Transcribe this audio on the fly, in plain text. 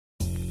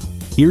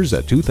Here's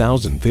a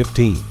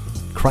 2015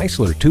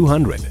 Chrysler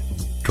 200.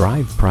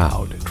 Drive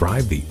proud.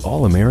 Drive the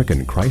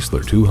all-American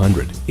Chrysler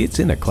 200. It's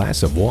in a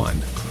class of one.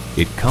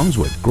 It comes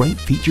with great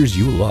features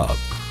you love.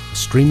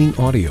 Streaming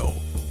audio,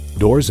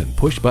 doors and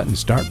push-button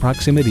start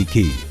proximity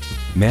key,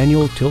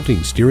 manual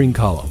tilting steering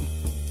column,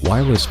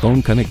 wireless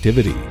phone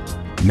connectivity,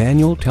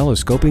 manual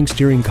telescoping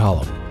steering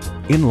column,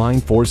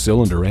 inline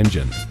 4-cylinder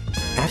engine,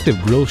 active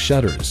grille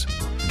shutters,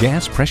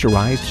 gas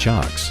pressurized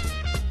shocks,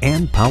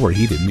 and power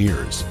heated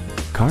mirrors.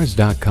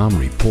 Cars.com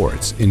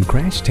reports in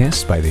crash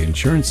tests by the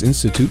Insurance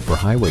Institute for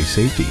Highway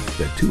Safety,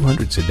 the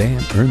 200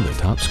 sedan earned the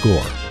top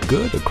score.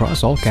 Good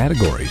across all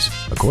categories.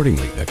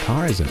 Accordingly, the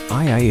car is an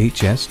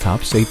IIHS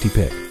top safety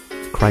pick.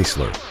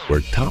 Chrysler, where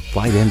top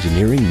flight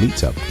engineering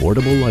meets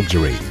affordable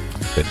luxury.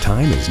 The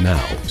time is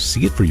now.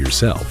 See it for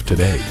yourself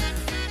today.